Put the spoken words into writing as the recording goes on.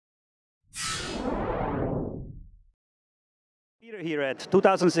Peter here at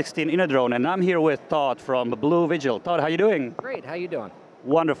 2016 InterDrone, and I'm here with Todd from Blue Vigil. Todd, how you doing? Great, how you doing?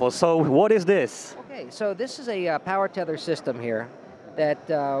 Wonderful. So what is this? Okay, so this is a power tether system here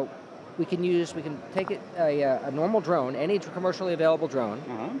that we can use. We can take it, a normal drone, any commercially available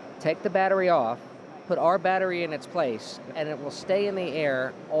drone, take the battery off, put our battery in its place, and it will stay in the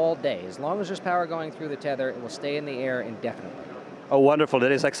air all day. As long as there's power going through the tether, it will stay in the air indefinitely. Oh, wonderful.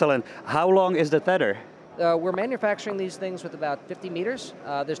 That is excellent. How long is the tether? We're manufacturing these things with about 50 meters.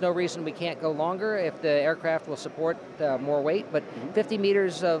 There's no reason we can't go longer if the aircraft will support more weight, but 50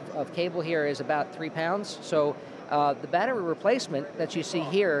 meters of cable here is about 3 pounds. So the battery replacement that you see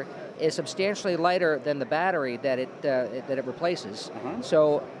here is substantially lighter than the battery that it replaces.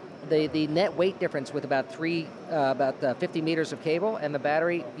 So the net weight difference with about 50 meters of cable and the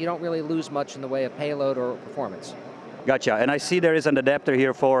battery, you don't really lose much in the way of payload or performance. Gotcha. And I see there is an adapter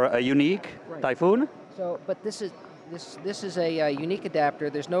here for a unique Typhoon. So, but this is a unique adapter.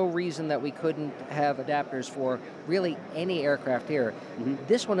 There's no reason that we couldn't have adapters for really any aircraft here.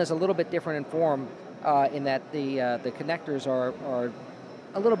 This one is a little bit different in form in that the connectors are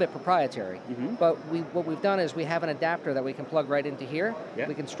a little bit proprietary. But what we've done is we have an adapter that we can plug right into here.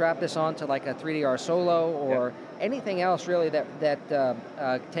 We can strap this on to like a 3DR Solo or anything else really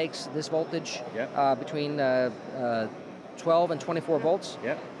that takes this voltage between 12 and 24 volts.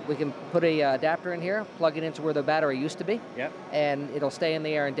 We can put a adapter in here, plug it into where the battery used to be, and it'll stay in the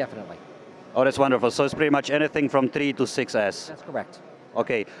air indefinitely. Oh, that's wonderful. So it's pretty much anything from 3 to 6S. That's correct.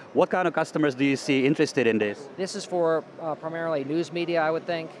 Okay. What kind of customers do you see interested in this? This is for primarily news media, I would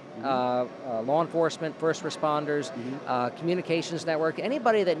think, law enforcement, first responders, communications network,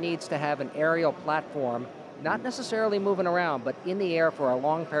 anybody that needs to have an aerial platform, not necessarily moving around, but in the air for a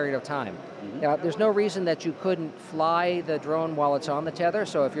long period of time. Now, there's no reason that you couldn't fly the drone while it's on the tether,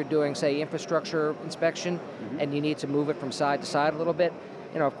 so if you're doing, say, infrastructure inspection and you need to move it from side to side a little bit,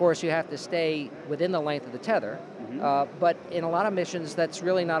 you know, of course you have to stay within the length of the tether, but in a lot of missions that's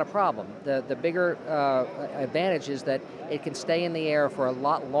really not a problem. The bigger advantage is that it can stay in the air for a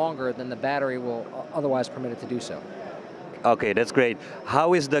lot longer than the battery will otherwise permit it to do so. Okay, that's great.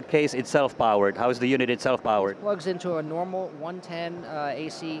 How is the case itself powered? How is the unit itself powered? It plugs into a normal 110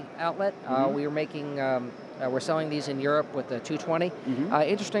 AC outlet. We're selling these in Europe with the 220.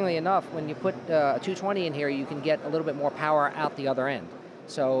 Interestingly enough, when you put a 220 in here, you can get a little bit more power out the other end.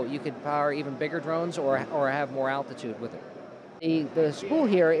 So you could power even bigger drones or have more altitude with it. The spool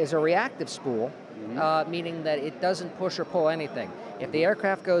here is a reactive spool, meaning that it doesn't push or pull anything. If the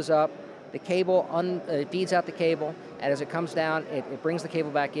aircraft goes up, the cable feeds out the cable, and as it comes down, it brings the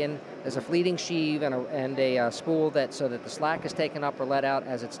cable back in. There's a fleeting sheave and a spool so that the slack is taken up or let out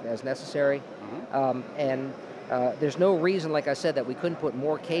as necessary. There's no reason, like I said, that we couldn't put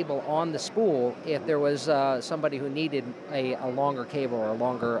more cable on the spool if there was somebody who needed a longer cable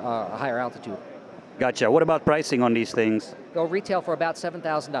or a higher altitude. Gotcha. What about pricing on these things? They'll retail for about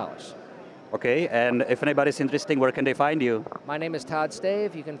 $7,000. Okay, and if anybody's interested, where can they find you? My name is Todd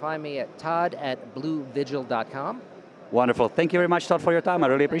Stave. You can find me at todd@bluevigil.com. Wonderful. Thank you very much, Todd, for your time. I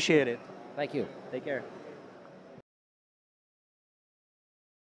really appreciate it. Thank you. Take care.